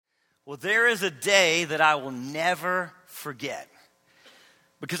Well, there is a day that I will never forget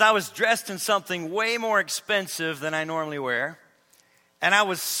because I was dressed in something way more expensive than I normally wear, and I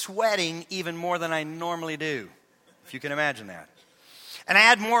was sweating even more than I normally do, if you can imagine that. And I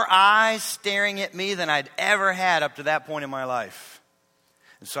had more eyes staring at me than I'd ever had up to that point in my life.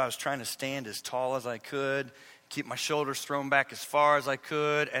 And so I was trying to stand as tall as I could, keep my shoulders thrown back as far as I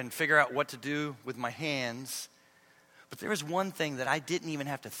could, and figure out what to do with my hands. But there was one thing that I didn't even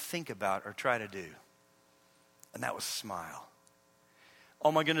have to think about or try to do, and that was smile. Oh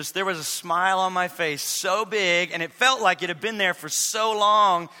my goodness, there was a smile on my face so big, and it felt like it had been there for so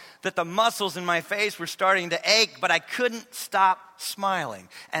long that the muscles in my face were starting to ache, but I couldn't stop smiling.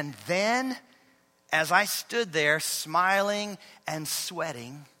 And then, as I stood there smiling and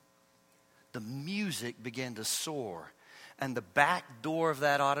sweating, the music began to soar, and the back door of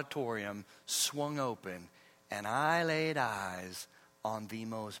that auditorium swung open, and I laid eyes on the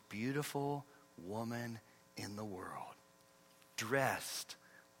most beautiful woman in the world, dressed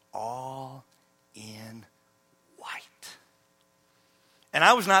all in white. And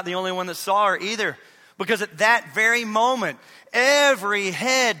I was not the only one that saw her either, because at that very moment, every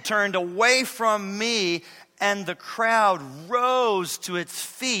head turned away from me, and the crowd rose to its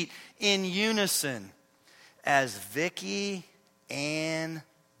feet in unison as Vicki Ann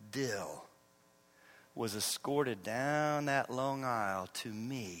Dill was escorted down that long aisle to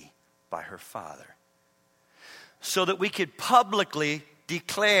me by her father, so that we could publicly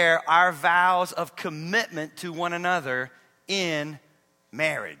declare our vows of commitment to one another in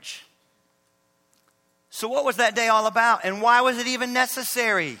marriage. So what was that day all about, and why was it even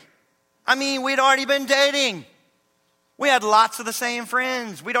necessary? I mean, we'd already been dating. We had lots of the same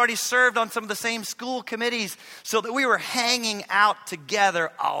friends. We'd already served on some of the same school committees, so that we were hanging out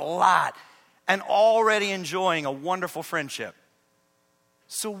together a lot and already enjoying a wonderful friendship.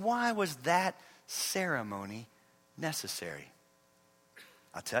 So why was that ceremony necessary?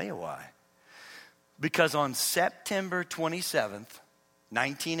 I'll tell you why. Because on September 27th,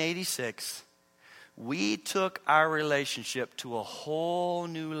 1986, we took our relationship to a whole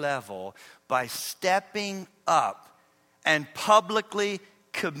new level by stepping up and publicly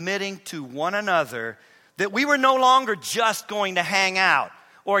committing to one another that we were no longer just going to hang out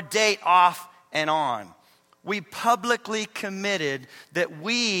or date off and on. We publicly committed that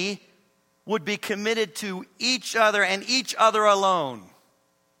we would be committed to each other and each other alone,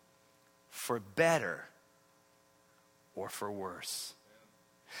 for better or for worse,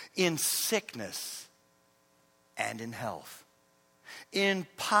 in sickness and in health, in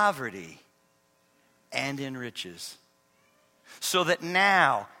poverty and in riches. So that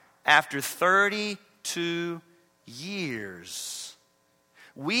now, after 32 years,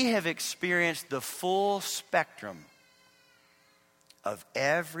 we have experienced the full spectrum of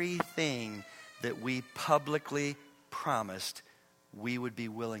everything that we publicly promised we would be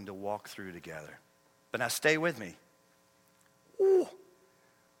willing to walk through together. But now stay with me. Ooh.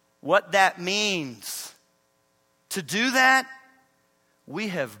 What that means, to do that, we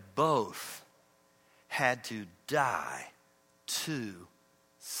have both had to die to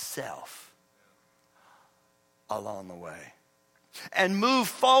self along the way, and move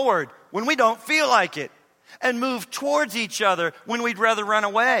forward when we don't feel like it, and move towards each other when we'd rather run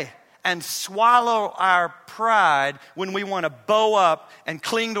away, and swallow our pride when we want to bow up and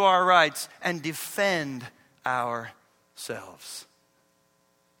cling to our rights and defend ourselves.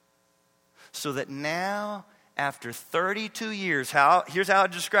 So that now, after 32 years, here's how I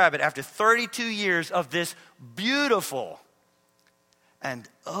describe it. After 32 years of this beautiful and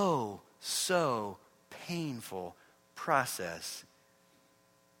oh so painful process,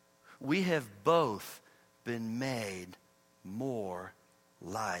 we have both been made more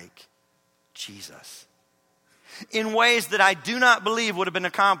like Jesus in ways that I do not believe would have been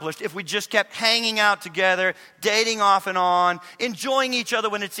accomplished if we just kept hanging out together, dating off and on, enjoying each other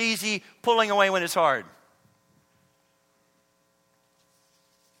when it's easy, pulling away when it's hard.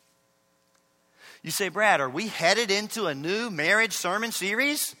 You say, Brad, are we headed into a new marriage sermon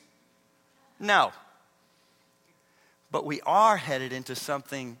series? No. But we are headed into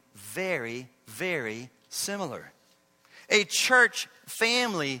something very, very similar. A church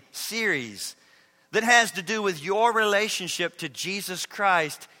family series that has to do with your relationship to Jesus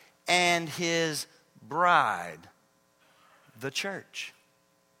Christ and his bride, the church.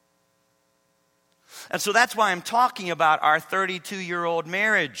 And so that's why I'm talking about our 32-year-old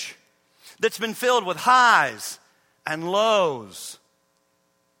marriage that's been filled with highs and lows,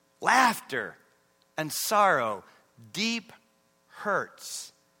 laughter and sorrow, deep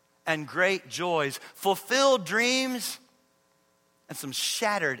hurts and great joys, fulfilled dreams and some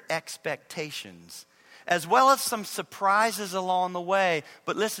shattered expectations, as well as some surprises along the way.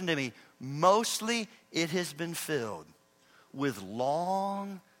 But listen to me, mostly it has been filled with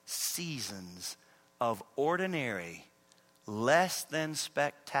long seasons of ordinary, less than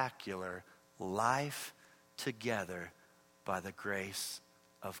spectacular life together by the grace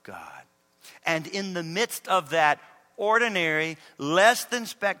of God. And in the midst of that ordinary, less than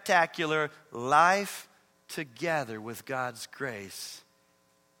spectacular life together with God's grace,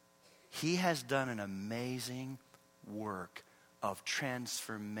 He has done an amazing work of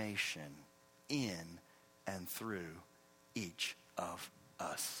transformation in and through each of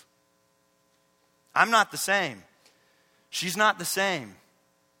us. I'm not the same. She's not the same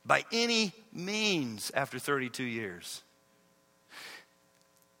by any means after 32 years.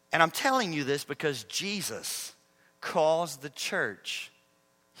 And I'm telling you this because Jesus calls the church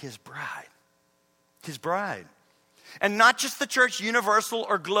His bride. His bride. And not just the church, universal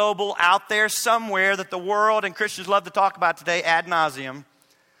or global, out there somewhere that the world and Christians love to talk about today ad nauseum.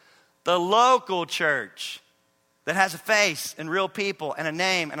 The local church that has a face and real people and a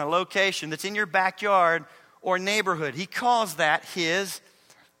name and a location that's in your backyard or neighborhood. He calls that His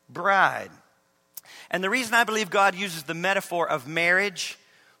bride. And the reason I believe God uses the metaphor of marriage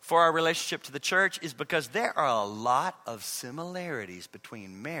for our relationship to the church is because there are a lot of similarities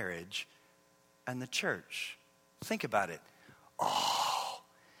between marriage and the church. Think about it. Oh,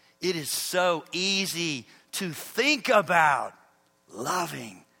 it is so easy to think about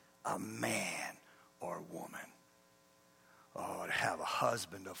loving a man or woman. Oh, to have a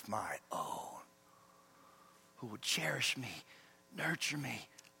husband of my own who would cherish me, nurture me,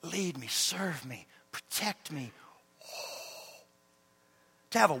 lead me, serve me, protect me. Oh,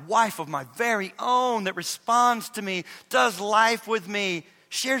 to have a wife of my very own that responds to me, does life with me,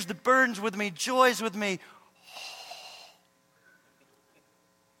 shares the burdens with me, joys with me. Oh.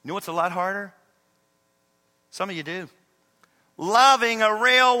 You know what's a lot harder? Some of you do. Loving a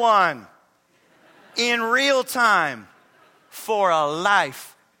real one in real time for a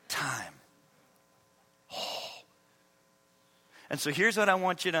lifetime. Oh. And so here's what I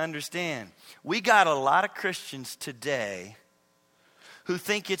want you to understand. We got a lot of Christians today who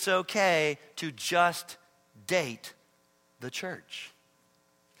think it's okay to just date the church.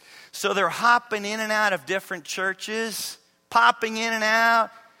 So they're hopping in and out of different churches, popping in and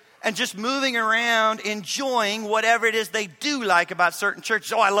out, and just moving around, enjoying whatever it is they do like about certain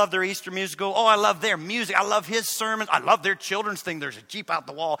churches. Oh, I love their Easter musical. Oh, I love their music. I love his sermons. I love their children's thing. There's a Jeep out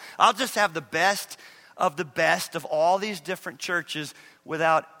the wall. I'll just have the best of all these different churches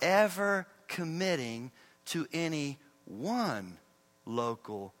without ever committing to any one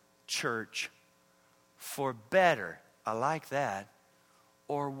local church for better. I like that.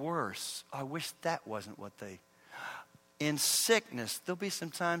 Or worse. I wish that wasn't what they... In sickness, there'll be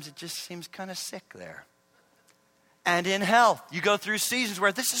some times it just seems kind of sick there. And in health, you go through seasons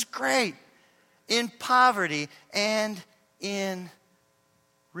where this is great. In poverty and in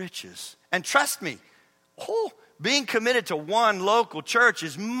riches. And trust me, being committed to one local church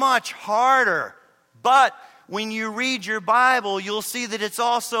is much harder. But when you read your Bible, you'll see that it's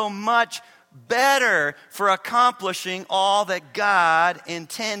also much better for accomplishing all that God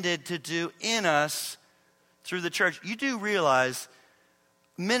intended to do in us through the church. You do realize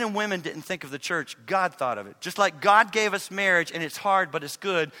men and women didn't think of the church. God thought of it. Just like God gave us marriage and it's hard but it's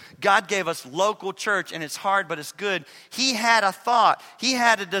good. God gave us local church and it's hard but it's good. He had a thought. He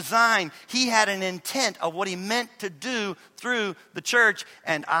had a design. He had an intent of what He meant to do through the church.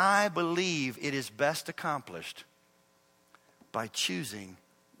 And I believe it is best accomplished by choosing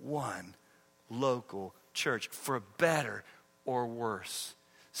one local church for better or worse.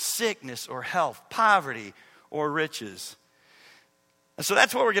 Sickness or health, poverty or riches. And so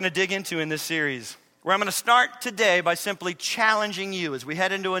that's what we're going to dig into in this series, where I'm going to start today by simply challenging you as we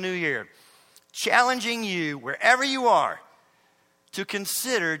head into a new year. Challenging you, wherever you are, to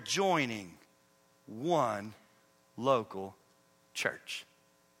consider joining one local church.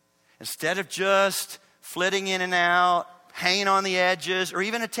 Instead of just flitting in and out, hanging on the edges, or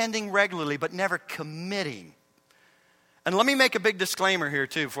even attending regularly, but never committing. And let me make a big disclaimer here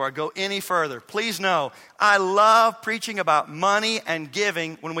too before I go any further. Please know, I love preaching about money and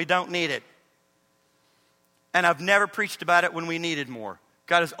giving when we don't need it. And I've never preached about it when we needed more.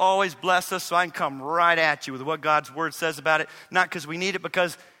 God has always blessed us, so I can come right at you with what God's Word says about it. Not because we need it,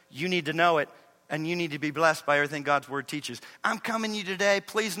 because you need to know it. And you need to be blessed by everything God's Word teaches. I'm coming to you today.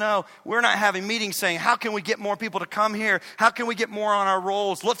 Please know, we're not having meetings saying, how can we get more people to come here? How can we get more on our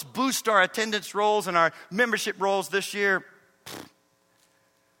rolls? Let's boost our attendance rolls and our membership rolls this year.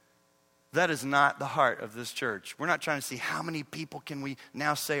 That is not the heart of this church. We're not trying to see how many people can we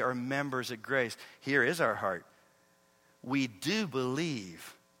now say are members at Grace. Here is our heart. We do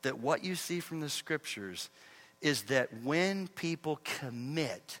believe that what you see from the scriptures is that when people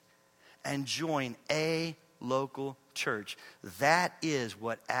commit and join a local church, that is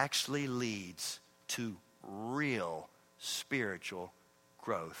what actually leads to real spiritual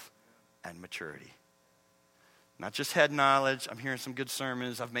growth and maturity. Not just head knowledge. I'm hearing some good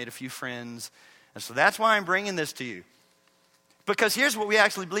sermons. I've made a few friends. And so that's why I'm bringing this to you. Because here's what we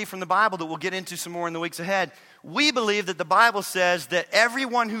actually believe from the Bible that we'll get into some more in the weeks ahead. We believe that the Bible says that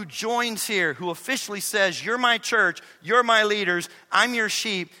everyone who joins here, who officially says, you're my church, you're my leaders, I'm your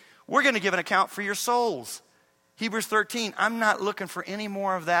sheep, we're going to give an account for your souls. Hebrews 13, I'm not looking for any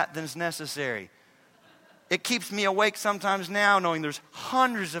more of that than is necessary. It keeps me awake sometimes now knowing there's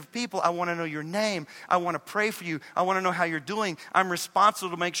hundreds of people. I want to know your name. I want to pray for you. I want to know how you're doing. I'm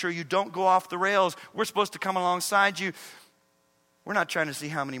responsible to make sure you don't go off the rails. We're supposed to come alongside you. We're not trying to see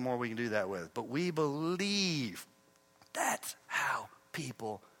how many more we can do that with, but we believe that's how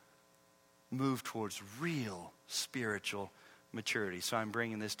people move towards real spiritual maturity. So I'm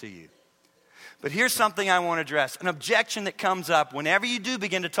bringing this to you. But here's something I want to address. An objection that comes up whenever you do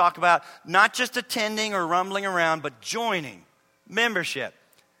begin to talk about not just attending or rumbling around, but joining, membership.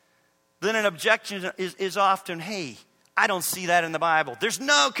 Then an objection is often, hey, I don't see that in the Bible. There's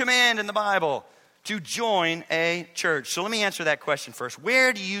no command in the Bible to join a church. So let me answer that question first.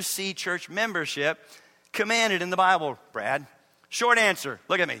 Where do you see church membership commanded in the Bible, Brad? Short answer,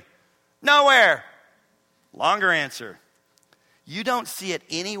 look at me. Nowhere. Longer answer. You don't see it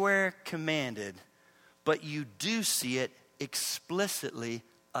anywhere commanded, but you do see it explicitly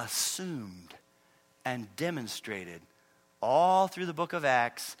assumed and demonstrated all through the book of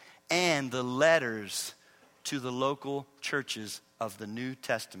Acts and the letters to the local churches of the New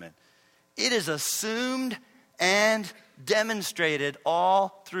Testament. It is assumed and demonstrated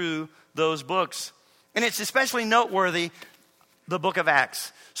all through those books. And it's especially noteworthy, the book of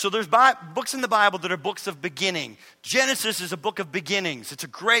Acts. So there's books in the Bible that are books of beginning. Genesis is a book of beginnings. It's a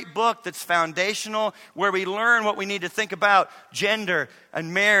great book that's foundational, where we learn what we need to think about gender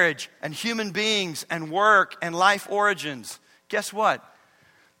and marriage and human beings and work and life origins. Guess what?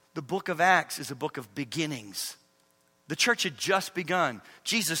 The book of Acts is a book of beginnings. The church had just begun.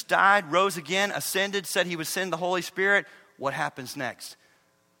 Jesus died, rose again, ascended, said he would send the Holy Spirit. What happens next?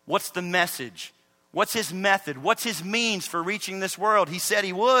 What's the message? What's his method? What's his means for reaching this world? He said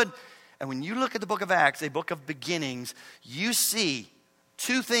he would. And when you look at the book of Acts, a book of beginnings, you see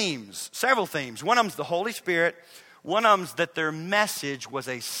two themes, several themes. One of them is the Holy Spirit. One of them is that their message was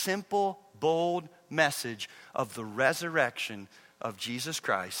a simple, bold message of the resurrection of Jesus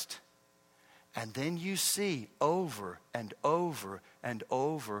Christ. And then you see over and over and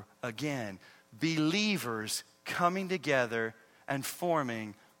over again, believers coming together and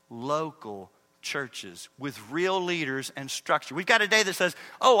forming local churches with real leaders and structure. We've got a day that says,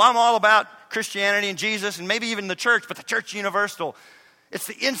 oh, I'm all about Christianity and Jesus and maybe even the church, but the church universal. It's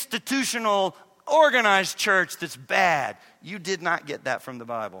the institutional, organized church that's bad. You did not get that from the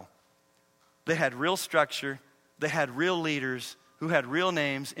Bible. They had real structure. They had real leaders who had real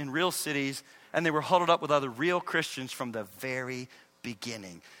names in real cities, and they were huddled up with other real Christians from the very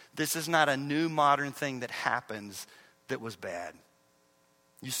beginning. This is not a new modern thing that happens that was bad.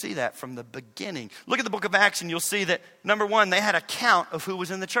 You see that from the beginning. Look at the book of Acts and you'll see that, number one, they had a count of who was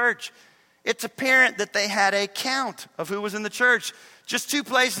in the church. It's apparent that they had a count of who was in the church. Just two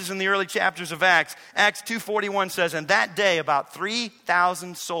places in the early chapters of Acts. Acts 2:41 says, and that day about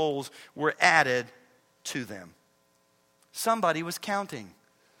 3,000 souls were added to them. Somebody was counting.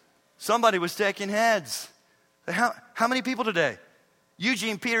 Somebody was taking heads. How many people today?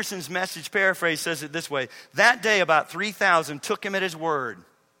 Eugene Peterson's Message paraphrase says it this way. That day about 3,000 took him at his word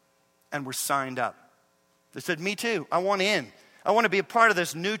and were signed up. They said, me too. I want in. I want to be a part of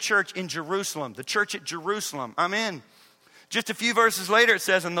this new church in Jerusalem. The church at Jerusalem. I'm in. Just a few verses later it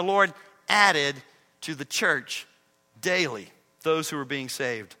says, and the Lord added to the church daily those who were being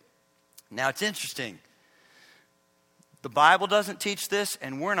saved. Now it's interesting. The Bible doesn't teach this,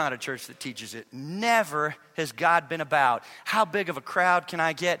 and we're not a church that teaches it. Never has God been about, how big of a crowd can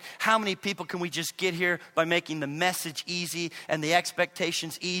I get? How many people can we just get here by making the message easy and the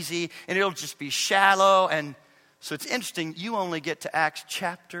expectations easy, and it'll just be shallow. And so it's interesting, you only get to Acts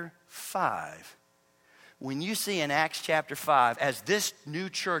chapter 5. When you see in Acts chapter 5, as this new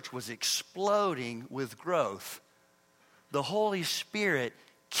church was exploding with growth, the Holy Spirit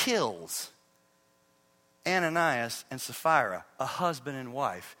kills Ananias and Sapphira, a husband and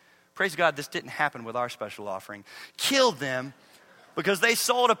wife. Praise God, this didn't happen with our special offering. Killed them because they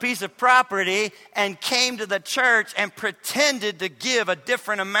sold a piece of property and came to the church and pretended to give a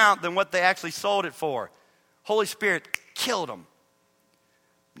different amount than what they actually sold it for. Holy Spirit killed them.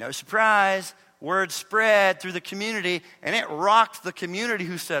 No surprise, word spread through the community, and it rocked the community,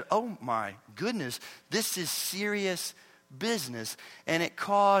 who said, oh my goodness, this is serious business. And it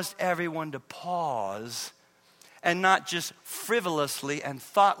caused everyone to pause and not just frivolously and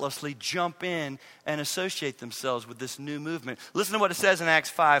thoughtlessly jump in and associate themselves with this new movement. Listen to what it says in Acts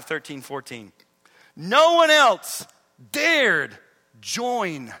 5, 13, 14. No one else dared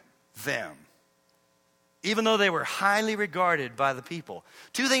join them, even though they were highly regarded by the people.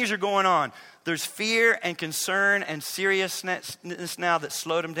 Two things are going on. There's fear and concern and seriousness now that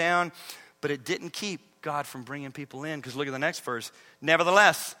slowed them down, but it didn't keep God from bringing people in, because look at the next verse.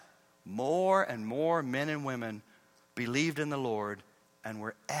 Nevertheless, more and more men and women believed in the Lord and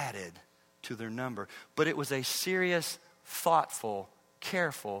were added to their number. But it was a serious, thoughtful,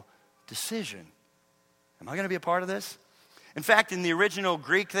 careful decision. Am I going to be a part of this? In fact, in the original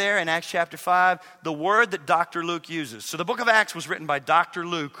Greek there in Acts chapter 5, the word that Dr. Luke uses. So the book of Acts was written by Dr.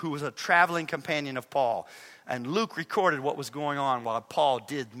 Luke, who was a traveling companion of Paul. And Luke recorded what was going on while Paul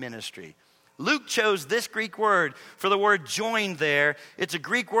did ministry. Luke chose this Greek word for the word joined there. It's a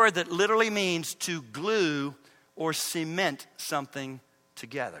Greek word that literally means to glue or cement something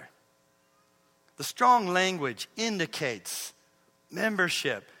together. The strong language indicates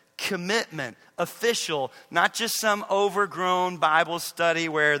membership, commitment, official, not just some overgrown Bible study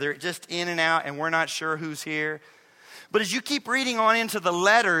where they're just in and out and we're not sure who's here. But as you keep reading on into the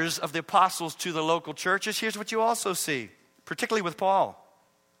letters of the apostles to the local churches, here's what you also see, particularly with Paul.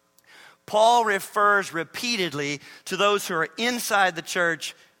 Paul refers repeatedly to those who are inside the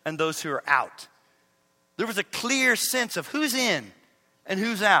church and those who are out. There was a clear sense of who's in and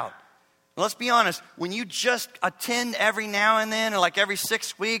who's out. Let's be honest, when you just attend every now and then, or like every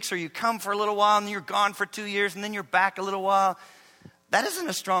 6 weeks, or you come for a little while and you're gone for 2 years and then you're back a little while, that isn't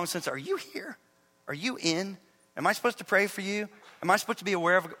a strong sense. Are you here? Are you in? Am I supposed to pray for you? Am I supposed to be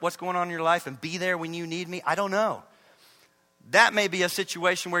aware of what's going on in your life and be there when you need me? I don't know. That may be a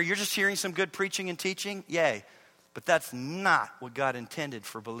situation where you're just hearing some good preaching and teaching, yay. But that's not what God intended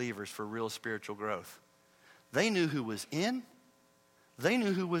for believers for real spiritual growth. They knew who was in. They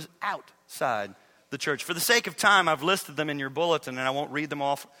knew who was outside the church. For the sake of time, I've listed them in your bulletin, and I won't read them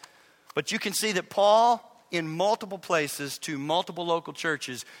off. But you can see that Paul, in multiple places to multiple local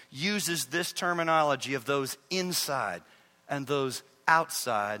churches, uses this terminology of those inside and those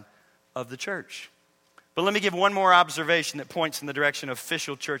outside of the church. But let me give one more observation that points in the direction of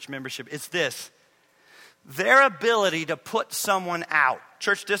official church membership. It's this. Their ability to put someone out,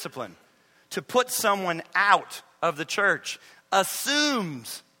 church discipline, to put someone out of the church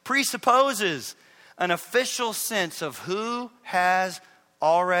assumes, presupposes an official sense of who has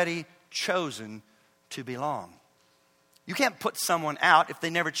already chosen to belong. You can't put someone out if they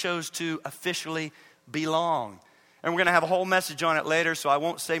never chose to officially belong. And we're going to have a whole message on it later, so I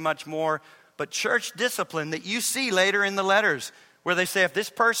won't say much more. But church discipline that you see later in the letters, where they say if this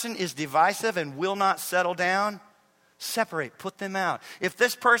person is divisive and will not settle down, separate, put them out. If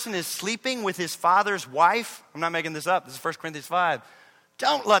this person is sleeping with his father's wife, I'm not making this up, this is 1 Corinthians 5,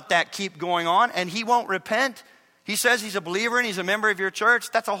 don't let that keep going on, and he won't repent. He says he's a believer and he's a member of your church.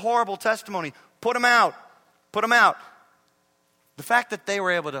 That's a horrible testimony. Put him out. Put him out. The fact that they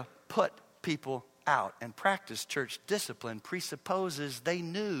were able to put people out and practice church discipline presupposes they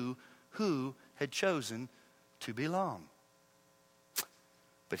knew who had chosen to belong.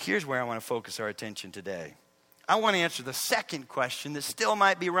 But here's where I want to focus our attention today. I want to answer the second question that still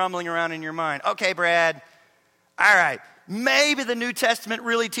might be rumbling around in your mind. Okay, Brad, all right, maybe the New Testament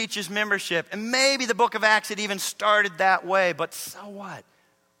really teaches membership, and maybe the book of Acts had even started that way, but so what?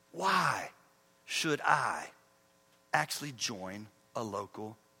 Why should I actually join a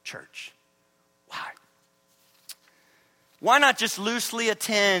local church? Why? Why not just loosely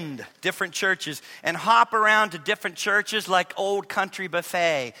attend different churches and hop around to different churches like Old Country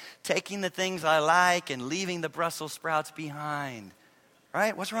Buffet, taking the things I like and leaving the Brussels sprouts behind?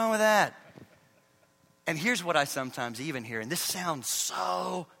 Right? What's wrong with that? And here's what I sometimes even hear, and this sounds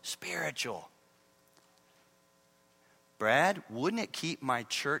so spiritual. Brad, wouldn't it keep my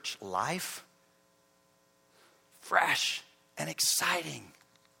church life fresh and exciting?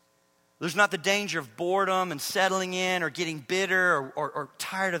 There's not the danger of boredom and settling in or getting bitter or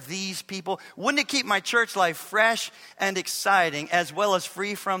tired of these people. Wouldn't it keep my church life fresh and exciting, as well as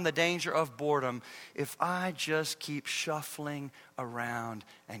free from the danger of boredom, if I just keep shuffling around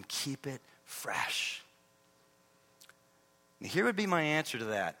and keep it fresh? And here would be my answer to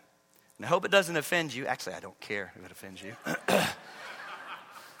that. And I hope it doesn't offend you. Actually, I don't care if it offends you.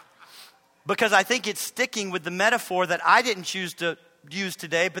 because I think it's sticking with the metaphor that I didn't choose to use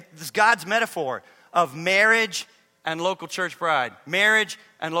today, but it's God's metaphor of marriage and local church bride. Marriage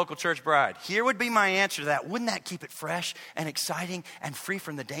and local church bride. Here would be my answer to that. Wouldn't that keep it fresh and exciting and free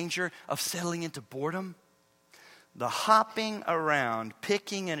from the danger of settling into boredom? The hopping around,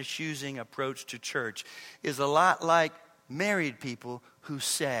 picking and choosing approach to church is a lot like married people who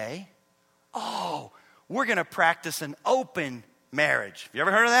say, oh, we're going to practice an open marriage. Have you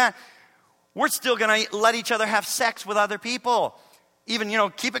ever heard of that? We're still going to let each other have sex with other people. Even,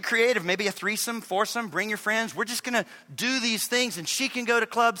 keep it creative. Maybe a threesome, foursome, bring your friends. We're just going to do these things, and she can go to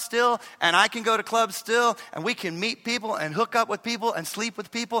clubs still, and I can go to clubs still, and we can meet people and hook up with people and sleep with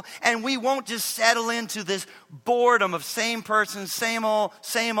people, and we won't just settle into this boredom of same person, same old,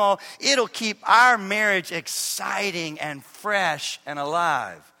 same old. It'll keep our marriage exciting and fresh and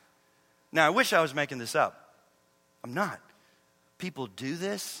alive. Now, I wish I was making this up. I'm not. People do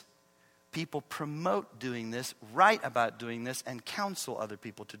this. People promote doing this, write about doing this, and counsel other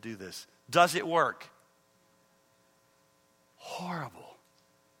people to do this. Does it work? Horrible,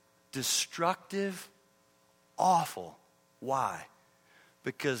 destructive, awful. Why?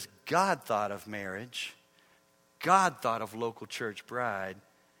 Because God thought of marriage, God thought of local church bride,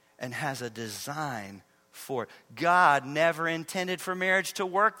 and has a design for it. God never intended for marriage to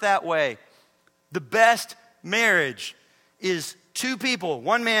work that way. The best marriage is two people,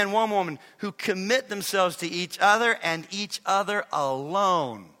 one man, one woman, who commit themselves to each other and each other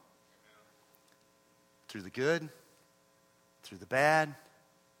alone. Through the good, through the bad,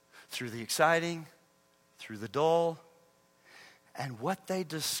 through the exciting, through the dull. And what they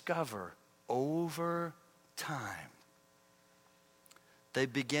discover over time, they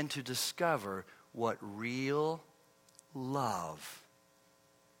begin to discover what real love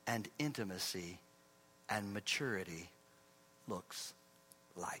and intimacy and maturity looks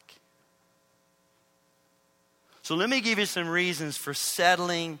like. So let me give you some reasons for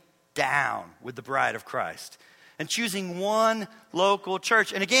settling down with the bride of Christ and choosing one local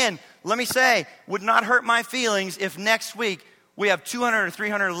church. And again, let me say, would not hurt my feelings if next week we have 200 or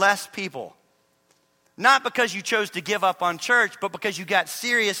 300 less people. Not because you chose to give up on church, but because you got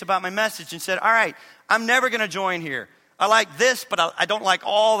serious about my message and said, all right, I'm never going to join here. I like this, but I don't like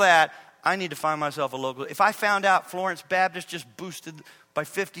all that. I need to find myself a local. If I found out Florence Baptist just boosted by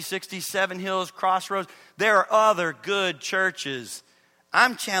 50, 60, Seven Hills, Crossroads, there are other good churches.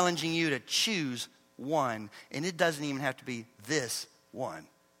 I'm challenging you to choose one, and it doesn't even have to be this one,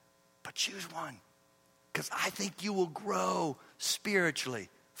 but choose one, because I think you will grow spiritually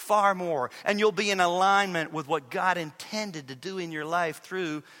far more, and you'll be in alignment with what God intended to do in your life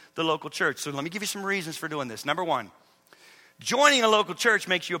through the local church. So let me give you some reasons for doing this. Number one, joining a local church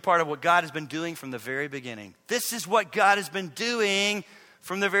makes you a part of what God has been doing from the very beginning. This is what God has been doing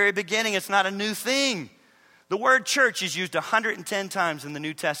from the very beginning. It's not a new thing. The word church is used 110 times in the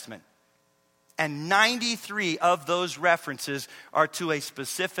New Testament. And 93 of those references are to a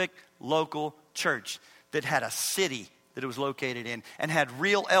specific local church that had a city that it was located in and had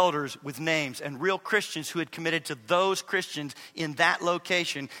real elders with names and real Christians who had committed to those Christians in that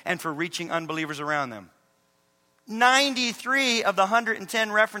location and for reaching unbelievers around them. 93 of the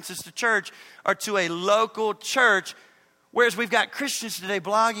 110 references to church are to a local church, whereas we've got Christians today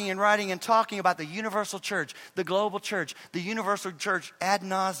blogging and writing and talking about the universal church, the global church, the universal church ad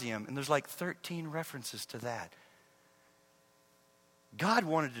nauseum, and there's like 13 references to that. God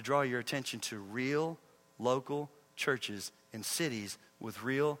wanted to draw your attention to real local churches in cities with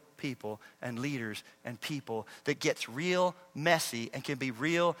real people and leaders and people that gets real messy and can be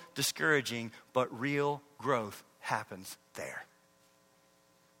real discouraging, but real growth happens there.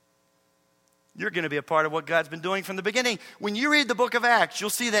 You're going to be a part of what God's been doing from the beginning. When you read the book of Acts, you'll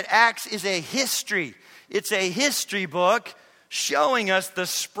see that Acts is a history. It's a history book showing us the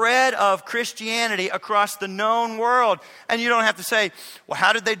spread of Christianity across the known world. And you don't have to say, well,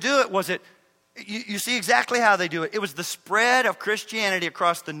 how did they do it? Was it, you see exactly how they do it. It was the spread of Christianity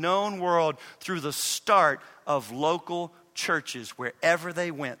across the known world through the start of local churches. Wherever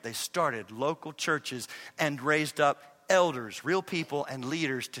they went, they started local churches and raised up elders, real people and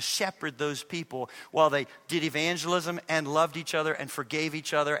leaders to shepherd those people while they did evangelism and loved each other and forgave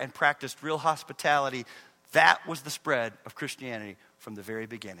each other and practiced real hospitality. That was the spread of Christianity from the very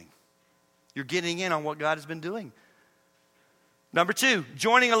beginning. You're getting in on what God has been doing. Number two,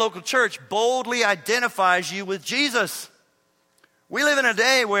 joining a local church boldly identifies you with Jesus. We live in a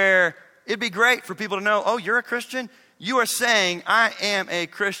day where it'd be great for people to know, oh, you're a Christian? You are saying, I am a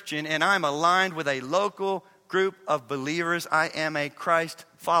Christian and I'm aligned with a local group of believers. I am a Christ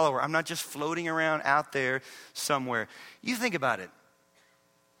follower. I'm not just floating around out there somewhere. You think about it.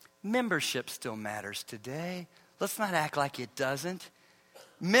 membership still matters today. Let's not act like it doesn't.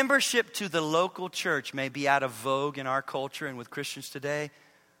 Membership to the local church may be out of vogue in our culture and with Christians today,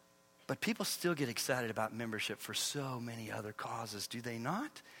 but people still get excited about membership for so many other causes, do they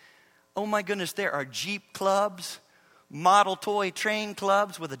not? Oh my goodness, there are Jeep clubs, model toy train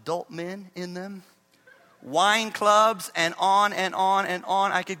clubs with adult men in them, wine clubs, and on and on and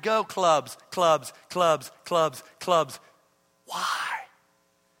on. I could go clubs. Why?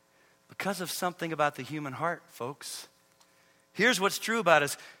 Because of something about the human heart, folks. Here's what's true about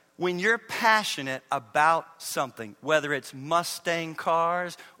us. When you're passionate about something, whether it's Mustang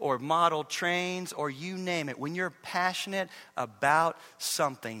cars or model trains or you name it, when you're passionate about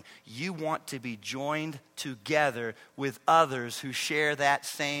something, you want to be joined together with others who share that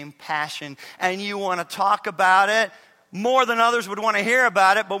same passion, and you want to talk about it more than others would want to hear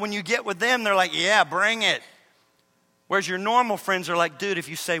about it. But when you get with them, they're like, yeah, bring it. Whereas your normal friends are like, dude, if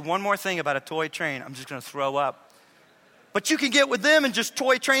you say one more thing about a toy train, I'm just going to throw up. But you can get with them and just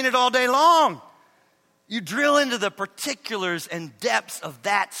toy train it all day long. You drill into the particulars and depths of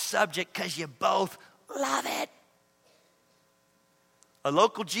that subject because you both love it. A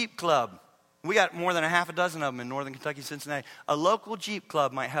local Jeep club. We got more than a half a dozen of them in Northern Kentucky, Cincinnati. A local Jeep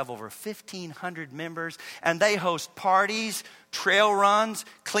club might have over 1,500 members, and they host parties, trail runs,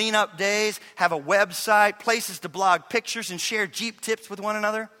 cleanup days, have a website, places to blog pictures and share Jeep tips with one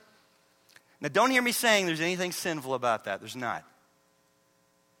another. Now, don't hear me saying there's anything sinful about that. There's not.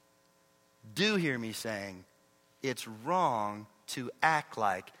 Do hear me saying it's wrong to act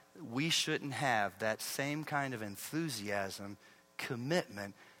like we shouldn't have that same kind of enthusiasm,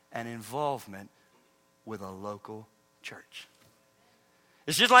 commitment, and involvement with a local church.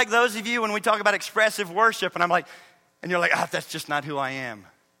 It's just like those of you when we talk about expressive worship, and I'm like, and you're like, that's just not who I am.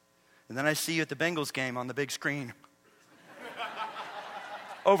 And then I see you at the Bengals game on the big screen.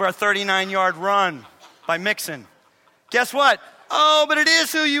 Over a 39-yard run by Mixon. Guess what? Oh, but it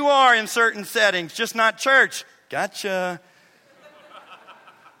is who you are in certain settings, just not church. Gotcha.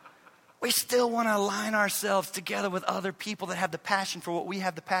 We still want to align ourselves together with other people that have the passion for what we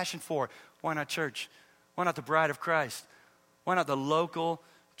have the passion for. Why not church? Why not the bride of Christ? Why not the local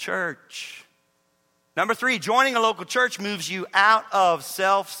church? Number 3, joining a local church moves you out of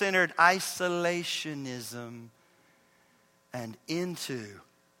self-centered isolationism and into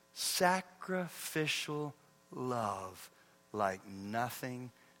sacrificial love like nothing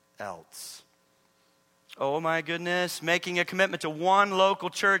else. Oh my goodness, making a commitment to one local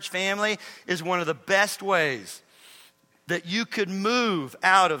church family is one of the best ways that you could move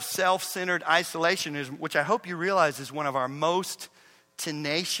out of self-centered isolationism, which I hope you realize is one of our most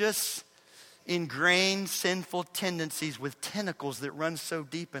tenacious, ingrained sinful tendencies with tentacles that run so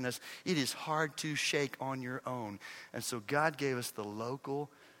deep in us, it is hard to shake on your own. And so God gave us the local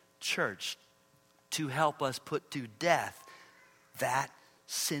church to help us put to death that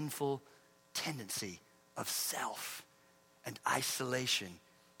sinful tendency of self and isolation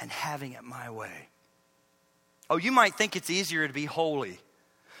and having it my way. Oh, you might think it's easier to be holy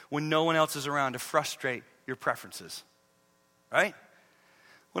when no one else is around to frustrate your preferences, right?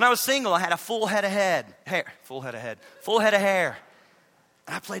 When I was single, I had a full head of hair.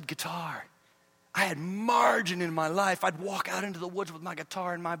 And I played guitar. I had margin in my life. I'd walk out into the woods with my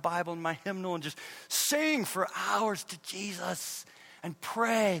guitar and my Bible and my hymnal and just sing for hours to Jesus and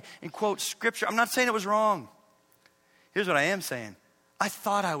pray and quote scripture. I'm not saying it was wrong. Here's what I am saying. I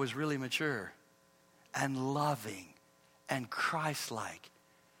thought I was really mature and loving and Christ-like.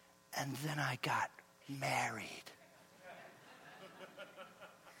 And then I got married.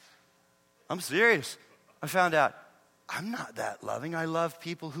 I'm serious. I found out I'm not that loving. I love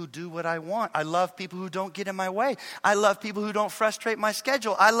people who do what I want. I love people who don't get in my way. I love people who don't frustrate my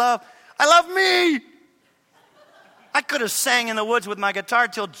schedule. I love me. I could have sang in the woods with my guitar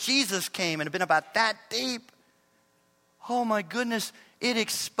till Jesus came and it had been about that deep. Oh my goodness, it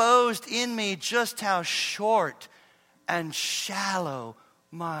exposed in me just how short and shallow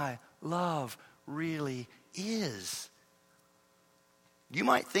my love really is. You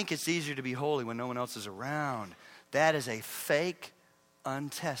might think it's easier to be holy when no one else is around. That is a fake,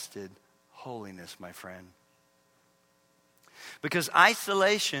 untested holiness, my friend. Because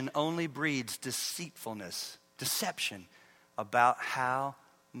isolation only breeds deceitfulness, deception about how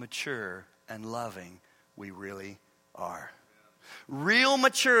mature and loving we really are. Real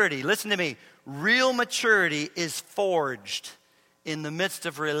maturity, listen to me, real maturity is forged in the midst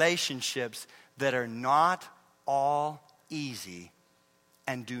of relationships that are not all easy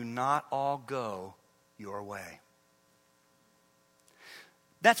and do not all go your way.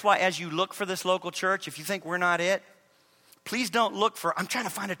 That's why as you look for this local church, if you think we're not it, Please don't look for, I'm trying to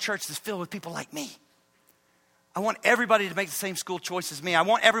find a church that's filled with people like me. I want everybody to make the same school choice as me. I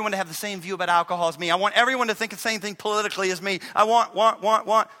want everyone to have the same view about alcohol as me. I want everyone to think the same thing politically as me. I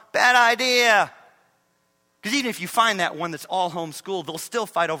want. Bad idea. Because even if you find that one that's all homeschooled, they'll still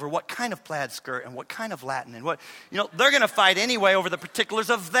fight over what kind of plaid skirt and what kind of Latin and what, they're going to fight anyway over the particulars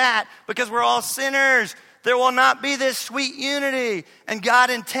of that because we're all sinners. There will not be this sweet unity. And God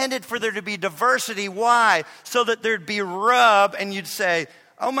intended for there to be diversity. Why? So that there'd be rub and you'd say,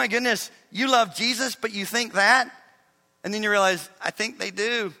 oh my goodness, you love Jesus, but you think that? And then you realize, I think they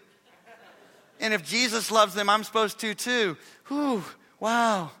do. And if Jesus loves them, I'm supposed to too. Whew,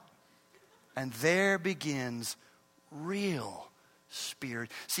 wow. And there begins real spirit.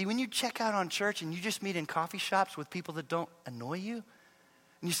 See, when you check out on church and you just meet in coffee shops with people that don't annoy you,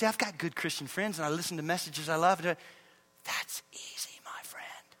 and you say, I've got good Christian friends and I listen to messages I love, that's easy, my friend.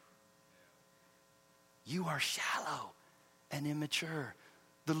 You are shallow and immature.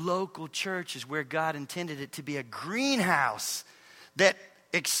 The local church is where God intended it to be a greenhouse that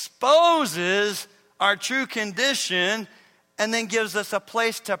exposes our true condition and then gives us a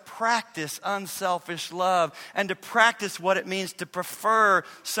place to practice unselfish love and to practice what it means to prefer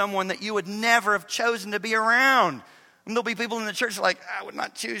someone that you would never have chosen to be around. And there'll be people in the church like, I would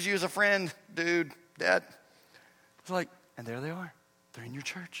not choose you as a friend, dude, dad. It's like, and there they are. They're in your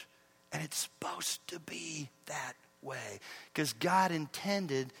church. And it's supposed to be that way. Because God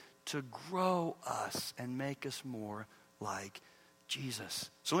intended to grow us and make us more like Jesus.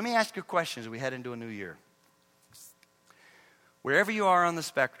 So let me ask you a question as we head into a new year. Wherever you are on the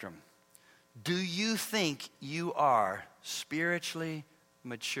spectrum, do you think you are spiritually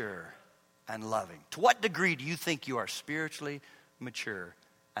mature and loving? To what degree do you think you are spiritually mature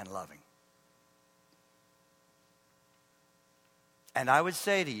and loving? And I would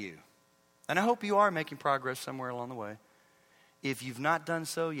say to you, and I hope you are making progress somewhere along the way, if you've not done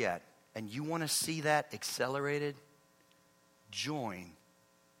so yet and you want to see that accelerated, join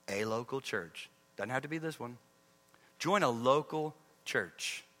a local church. Doesn't have to be this one. Join a local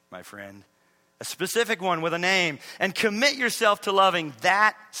church, my friend. A specific one with a name. And commit yourself to loving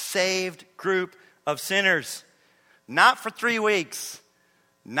that saved group of sinners. Not for 3 weeks.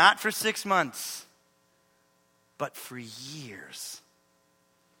 Not for 6 months. But for years.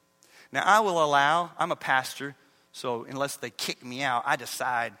 Now I will allow, I'm a pastor, so unless they kick me out, I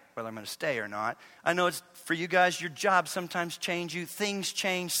decide whether I'm going to stay or not. I know it's for you guys, your jobs sometimes change you. Things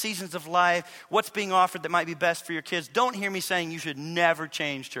change, seasons of life, what's being offered that might be best for your kids. Don't hear me saying you should never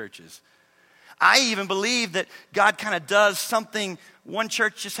change churches. I even believe that God kind of does something. One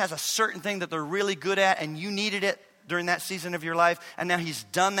church just has a certain thing that they're really good at and you needed it during that season of your life. And now he's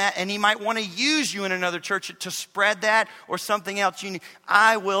done that and he might want to use you in another church to spread that or something else you need.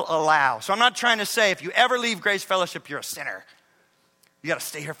 I will allow. So I'm not trying to say if you ever leave Grace Fellowship, you're a sinner. You got to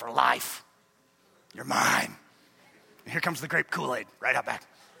stay here for life. You're mine. And here comes the grape Kool-Aid right out back.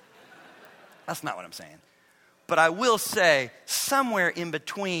 That's not what I'm saying. But I will say somewhere in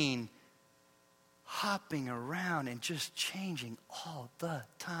between hopping around and just changing all the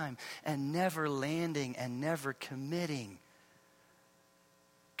time and never landing and never committing.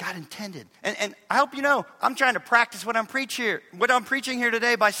 God intended. And I hope you know, I'm trying to practice what I'm preaching here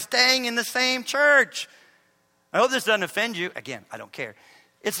today by staying in the same church. I hope this doesn't offend you. Again, I don't care.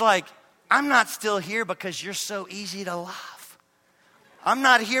 It's like, I'm not still here because you're so easy to love. I'm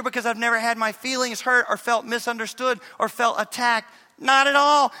not here because I've never had my feelings hurt or felt misunderstood or felt attacked. Not at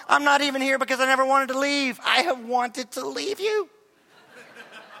all. I'm not even here because I never wanted to leave. I have wanted to leave you.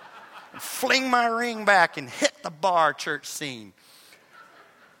 Fling my ring back and hit the bar church scene.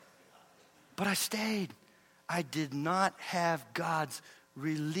 But I stayed. I did not have God's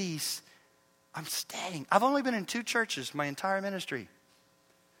release. I'm staying. I've only been in 2 churches my entire ministry.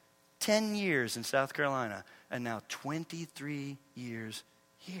 10 years in South Carolina, and now 23 years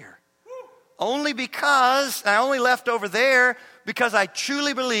here. Only because, I only left over there because I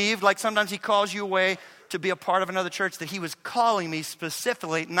truly believed, like sometimes he calls you away to be a part of another church, that he was calling me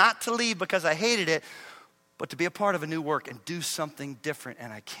specifically not to leave because I hated it, but to be a part of a new work and do something different.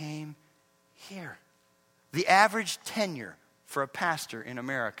 And I came here. The average tenure for a pastor in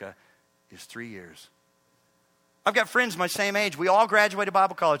America is 3 years. I've got friends my same age. We all graduated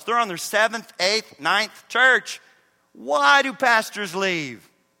Bible college. They're on their 7th, 8th, 9th church. Why do pastors leave?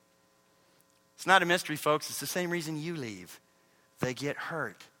 It's not a mystery, folks. It's the same reason you leave. They get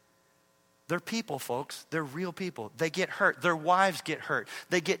hurt. They're people, folks. They're real people. They get hurt. Their wives get hurt.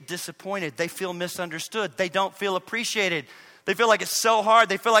 They get disappointed. They feel misunderstood. They don't feel appreciated. They feel like it's so hard.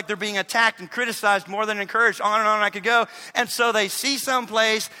 They feel like they're being attacked and criticized more than encouraged. On and on I could go. And so they see some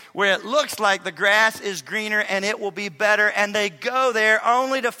place where it looks like the grass is greener and it will be better. And they go there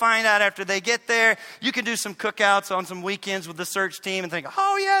only to find out after they get there. You can do some cookouts on some weekends with the search team and think,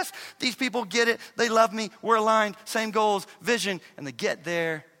 oh yes, these people get it. They love me. We're aligned. Same goals, vision. And they get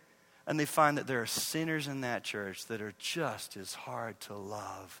there and they find that there are sinners in that church that are just as hard to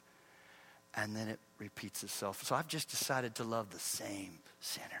love. And then it repeats itself. So I've just decided to love the same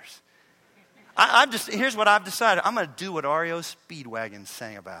sinners. Here's what I've decided. I'm going to do what REO Speedwagon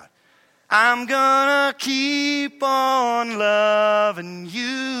sang about. I'm going to keep on loving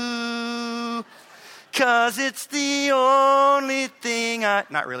you, 'cause it's the only thing I,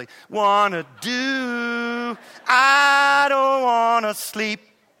 not really, want to do. I don't want to sleep.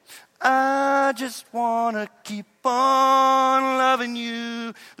 I just want to keep on loving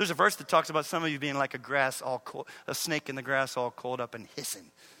you. There's a verse that talks about some of you being like a snake in the grass all coiled up and hissing.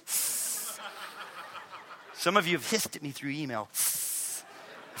 Some of you have hissed at me through email.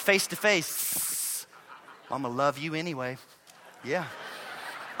 Face to face. I'm going to love you anyway. Yeah.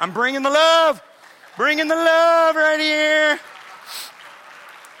 I'm bringing the love. Bringing the love right here.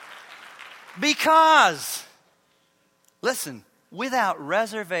 Because, listen, without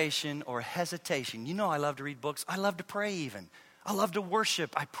reservation or hesitation. You know I love to read books. I love to pray even. I love to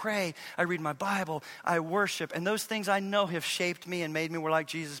worship. I pray. I read my Bible. I worship. And those things I know have shaped me and made me more like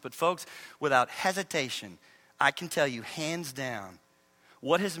Jesus. But folks, without hesitation, I can tell you hands down,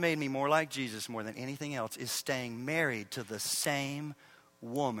 what has made me more like Jesus more than anything else is staying married to the same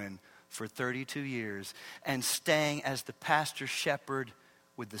woman for 32 years and staying as the pastor shepherd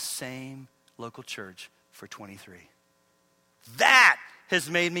with the same local church for 23. That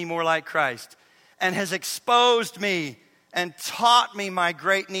has made me more like Christ and has exposed me and taught me my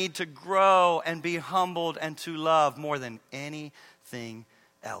great need to grow and be humbled and to love more than anything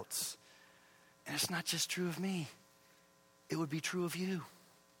else. And it's not just true of me. It would be true of you.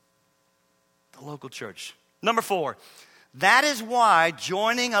 The local church. Number 4, that is why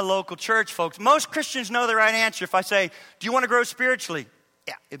joining a local church, folks, most Christians know the right answer. If I say, do you want to grow spiritually?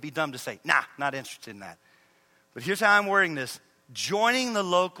 Yeah, it'd be dumb to say, nah, not interested in that. But here's how I'm wording this. Joining the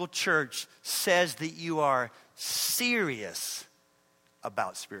local church says that you are serious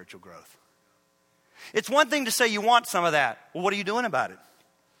about spiritual growth. It's one thing to say you want some of that. Well, what are you doing about it?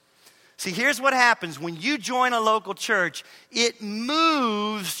 See, here's what happens. When you join a local church, it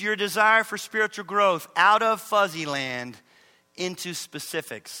moves your desire for spiritual growth out of fuzzy land into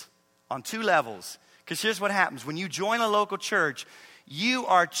specifics on 2 levels. Because here's what happens. When you join a local church, you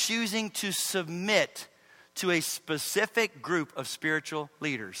are choosing to submit to a specific group of spiritual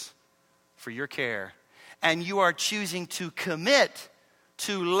leaders for your care. And you are choosing to commit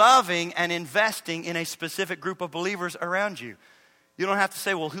to loving and investing in a specific group of believers around you. You don't have to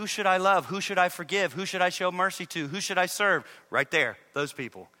say, well, who should I love? Who should I forgive? Who should I show mercy to? Who should I serve? Right there, those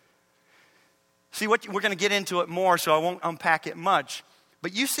people. See, we're going to get into it more, so I won't unpack it much.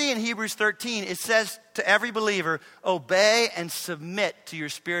 But you see in Hebrews 13, it says to every believer, obey and submit to your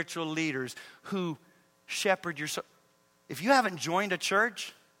spiritual leaders who shepherd your soul. If you haven't joined a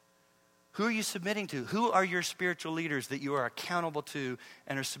church, who are you submitting to? Who are your spiritual leaders that you are accountable to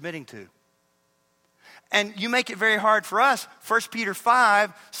and are submitting to? And you make it very hard for us. 1 Peter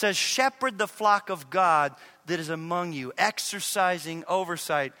 5 says, shepherd the flock of God that is among you, exercising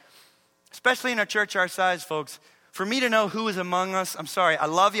oversight. Especially in a church our size, folks. For me to know who is among us, I'm sorry, I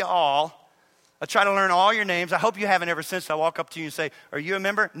love you all. I try to learn all your names. I hope you haven't ever since I walk up to you and say, are you a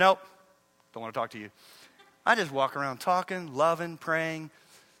member? Nope, don't want to talk to you. I just walk around talking, loving, praying.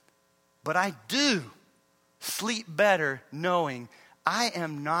 But I do sleep better knowing I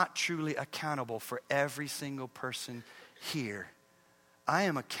am not truly accountable for every single person here. I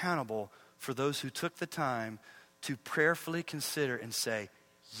am accountable for those who took the time to prayerfully consider and say,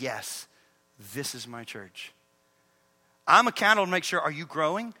 yes, this is my church. I'm accountable to make sure, are you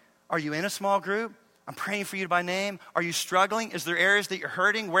growing? Are you in a small group? I'm praying for you by name. Are you struggling? Is there areas that you're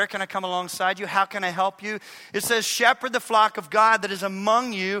hurting? Where can I come alongside you? How can I help you? It says, shepherd the flock of God that is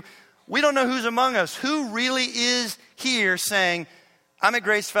among you. We don't know who's among us. Who really is here saying, I'm at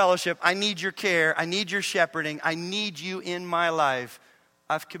Grace Fellowship. I need your care. I need your shepherding. I need you in my life.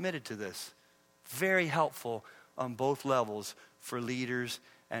 I've committed to this. Very helpful on both levels for leaders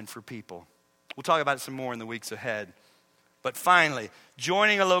and for people. We'll talk about it some more in the weeks ahead. But finally,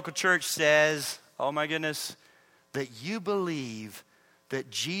 joining a local church says, oh my goodness, that you believe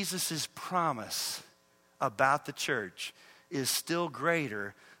that Jesus' promise about the church is still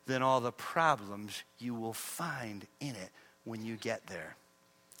greater than all the problems you will find in it when you get there.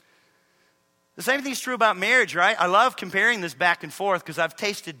 The same thing's true about marriage, right? I love comparing this back and forth because I've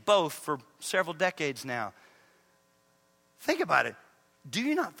tasted both for several decades now. Think about it. Do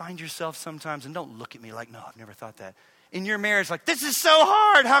you not find yourself sometimes, and don't look at me like, no, I've never thought that, in your marriage like, this is so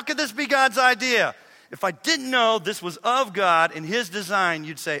hard. How could this be God's idea? If I didn't know this was of God and his design,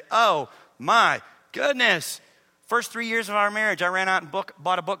 you'd say, oh my goodness. First 3 years of our marriage, I ran out and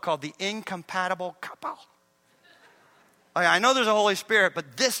bought a book called The Incompatible Couple. I know there's a Holy Spirit,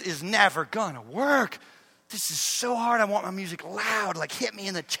 but this is never going to work. This is so hard. I want my music loud. Like, hit me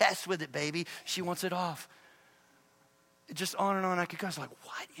in the chest with it, baby. She wants it off. Just on and on I could go. I was like,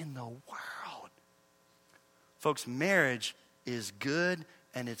 what in the world? Folks, marriage is good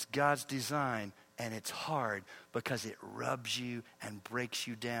and it's God's design, and it's hard because it rubs you and breaks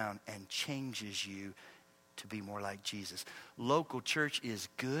you down and changes you to be more like Jesus. Local church is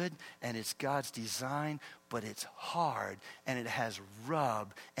good and it's God's design, but it's hard and it has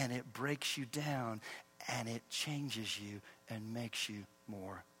rub and it breaks you down and it changes you and makes you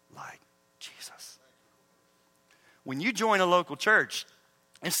more like Jesus. When you join a local church,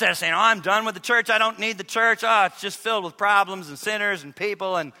 instead of saying, oh, I'm done with the church, I don't need the church, oh, it's just filled with problems and sinners and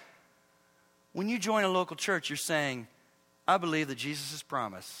people. And when you join a local church, you're saying, I believe that Jesus'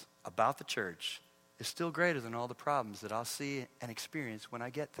 promise about the church is still greater than all the problems that I'll see and experience when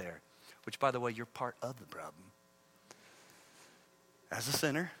I get there. Which, by the way, you're part of the problem as a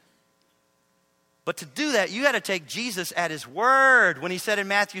sinner. But to do that, you got to take Jesus at his word when he said in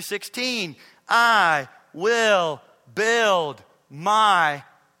Matthew 16, I will build my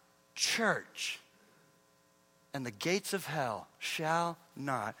church, and the gates of hell shall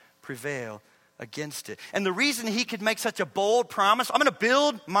not prevail against it. And the reason he could make such a bold promise, I'm going to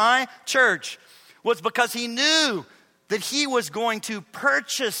build my church, was because he knew that he was going to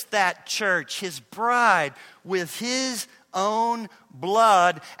purchase that church, his bride, with his own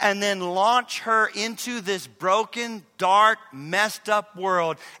blood, and then launch her into this broken, dark, messed up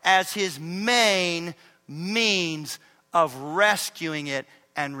world as his main means of rescuing it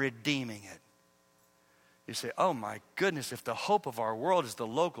and redeeming it. You say, oh my goodness, if the hope of our world is the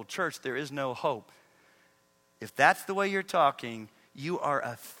local church, there is no hope. If that's the way you're talking, you are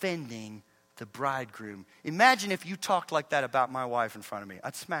offending the bridegroom. Imagine if you talked like that about my wife in front of me.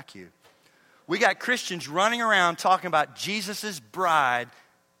 I'd smack you. We got Christians running around talking about Jesus' bride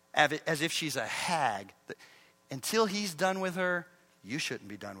as if she's a hag. Until he's done with her, you shouldn't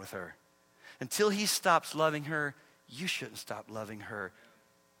be done with her. Until he stops loving her, you shouldn't stop loving her.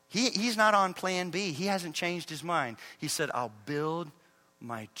 He's not on plan B. He hasn't changed his mind. He said, I'll build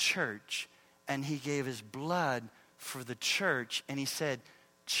my church. And he gave his blood for the church. And he said,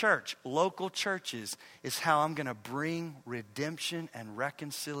 church, local churches, is how I'm going to bring redemption and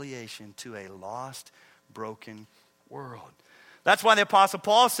reconciliation to a lost, broken world. That's why the Apostle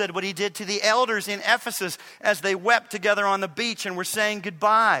Paul said what he did to the elders in Ephesus as they wept together on the beach and were saying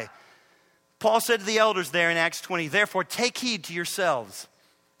goodbye. Paul said to the elders there in Acts 20, therefore take heed to yourselves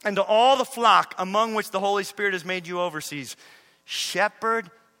and to all the flock among which the Holy Spirit has made you overseers.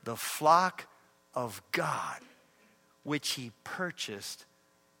 Shepherd the flock of God, which he purchased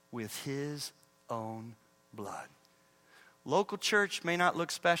with his own blood. Local church may not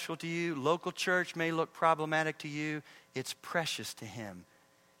look special to you. Local church may look problematic to you. It's precious to him.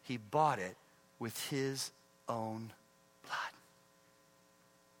 He bought it with his own blood.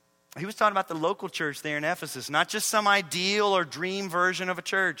 He was talking about the local church there in Ephesus, not just some ideal or dream version of a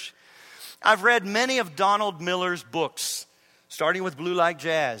church. I've read many of Donald Miller's books, starting with Blue Like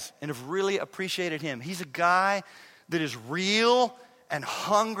Jazz, and have really appreciated him. He's a guy that is real and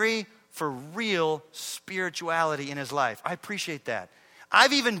hungry for real spirituality in his life. I appreciate that.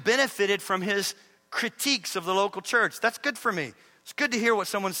 I've even benefited from his critiques of the local church. That's good for me. It's good to hear what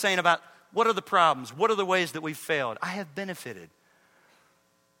someone's saying about what are the problems, what are the ways that we've failed. I have benefited.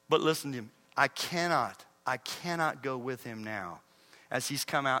 But listen to him. I cannot go with him now as he's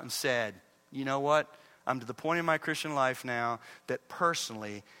come out and said, you know what? I'm to the point in my Christian life now that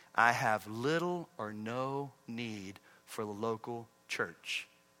personally I have little or no need for the local church.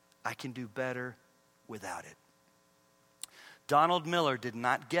 I can do better without it. Donald Miller did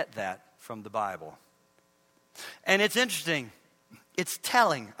not get that from the Bible. And it's interesting. It's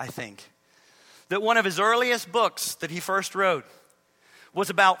telling, I think, that one of his earliest books that he first wrote was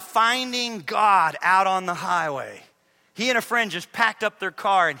about finding God out on the highway. He and a friend just packed up their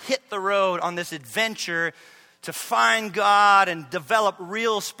car and hit the road on this adventure to find God and develop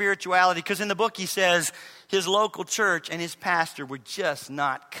real spirituality. Because in the book he says his local church and his pastor were just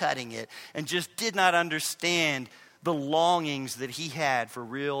not cutting it and just did not understand the longings that he had for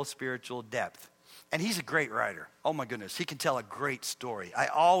real spiritual depth. And he's a great writer. Oh my goodness, he can tell a great story. I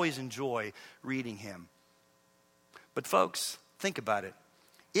always enjoy reading him. But folks, think about it.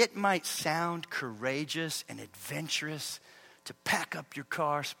 It might sound courageous and adventurous to pack up your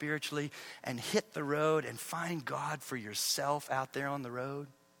car spiritually and hit the road and find God for yourself out there on the road.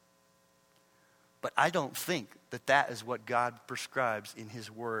 But I don't think that that is what God prescribes in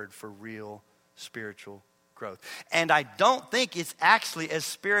his word for real spiritual growth. And I don't think it's actually as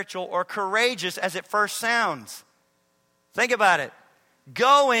spiritual or courageous as it first sounds. Think about it.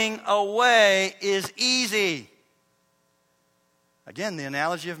 Going away is easy. Again, the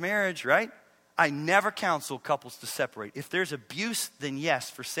analogy of marriage, right? I never counsel couples to separate. If there's abuse, then yes,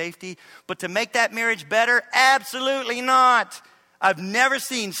 for safety. But to make that marriage better, absolutely not. I've never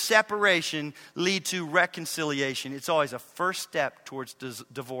seen separation lead to reconciliation. It's always a first step towards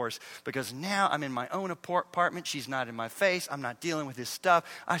divorce, because now I'm in my own apartment. She's not in my face. I'm not dealing with this stuff.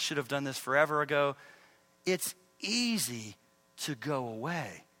 I should have done this forever ago. It's easy to go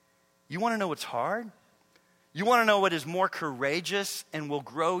away. You want to know what's hard? You want to know what is more courageous and will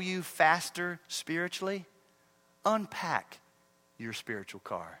grow you faster spiritually? Unpack your spiritual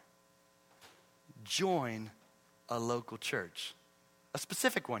car. Join a local church. A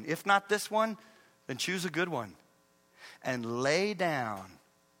specific one. If not this one, then choose a good one. And lay down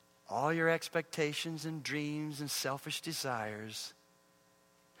all your expectations and dreams and selfish desires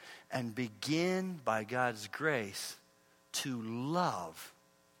and begin by God's grace to love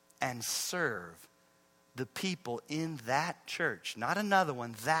and serve the people in that church. Not another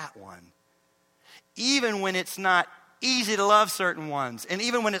one, that one. Even when it's not easy to love certain ones, and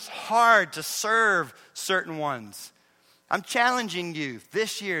even when it's hard to serve certain ones. I'm challenging you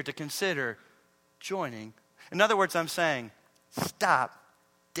this year to consider joining. In other words, I'm saying, stop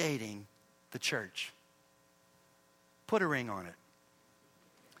dating the church. Put a ring on it.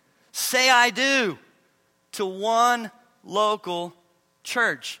 Say I do to one local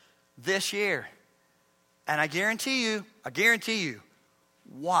church this year. And I guarantee you,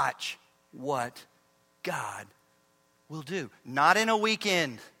 watch what God will do. Not in a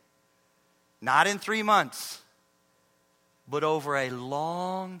weekend, not in 3 months, but over a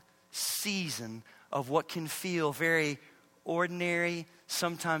long season of what can feel very ordinary,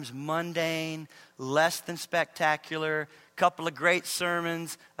 sometimes mundane, less than spectacular, couple of great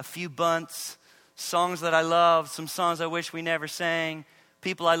sermons, a few bunts, songs that I love, some songs I wish we never sang,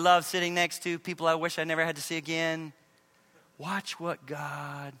 people I love sitting next to, people I wish I never had to see again. Watch what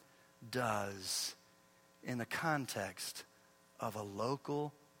God does in the context of a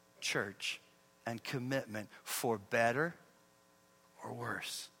local church and commitment for better or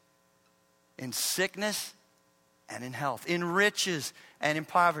worse, in sickness and in health, in riches and in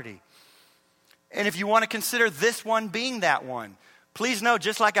poverty. And if you want to consider this one being that one, please know,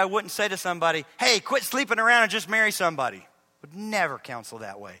 just like I wouldn't say to somebody, hey, quit sleeping around and just marry somebody. Would never counsel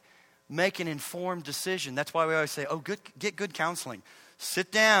that way. Make an informed decision. That's why we always say, get good counseling.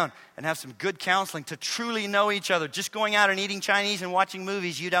 Sit down and have some good counseling to truly know each other. Just going out and eating Chinese and watching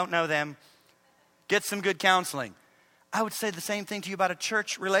movies, you don't know them. Get some good counseling. I would say the same thing to you about a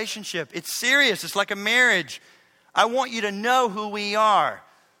church relationship. It's serious. It's like a marriage. I want you to know who we are.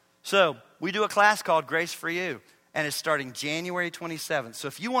 So we do a class called Grace for You, and it's starting January 27th. So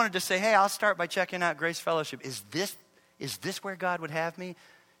if you wanted to say, hey, I'll start by checking out Grace Fellowship. Is this where God would have me?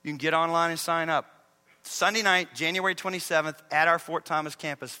 You can get online and sign up. Sunday night, January 27th, at our Fort Thomas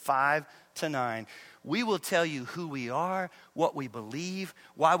campus, 5 to 9. We will tell you who we are, what we believe,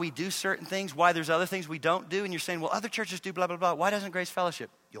 why we do certain things, why there's other things we don't do. And you're saying, well, other churches do blah, blah, blah. Why doesn't Grace Fellowship?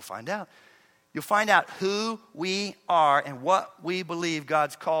 You'll find out. You'll find out who we are and what we believe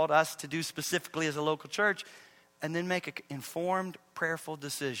God's called us to do specifically as a local church, and then make an informed, prayerful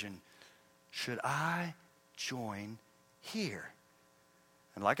decision. Should I join here?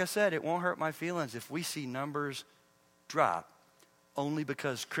 And like I said, it won't hurt my feelings if we see numbers drop only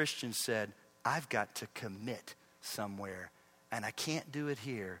because Christians said, I've got to commit somewhere, and I can't do it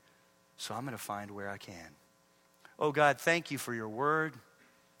here, so I'm going to find where I can. Oh God, thank you for your word.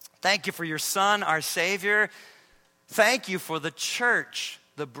 Thank you for your Son, our Savior. Thank you for the church,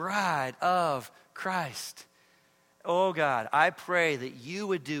 the bride of Christ. Oh God, I pray that you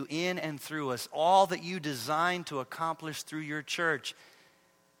would do in and through us all that you designed to accomplish through your church,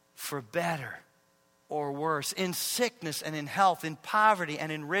 for better or worse, in sickness and in health, in poverty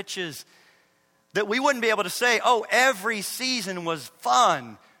and in riches. That we wouldn't be able to say, oh, every season was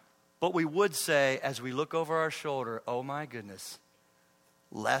fun. But we would say, as we look over our shoulder, oh my goodness,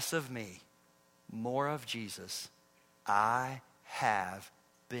 less of me, more of Jesus. I have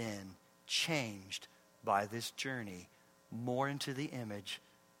been changed by this journey more into the image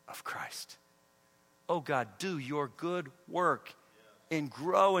of Christ. oh God, do your good work in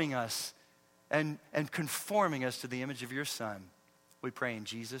growing us and conforming us to the image of your Son. We pray in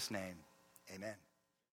Jesus' name. Amen.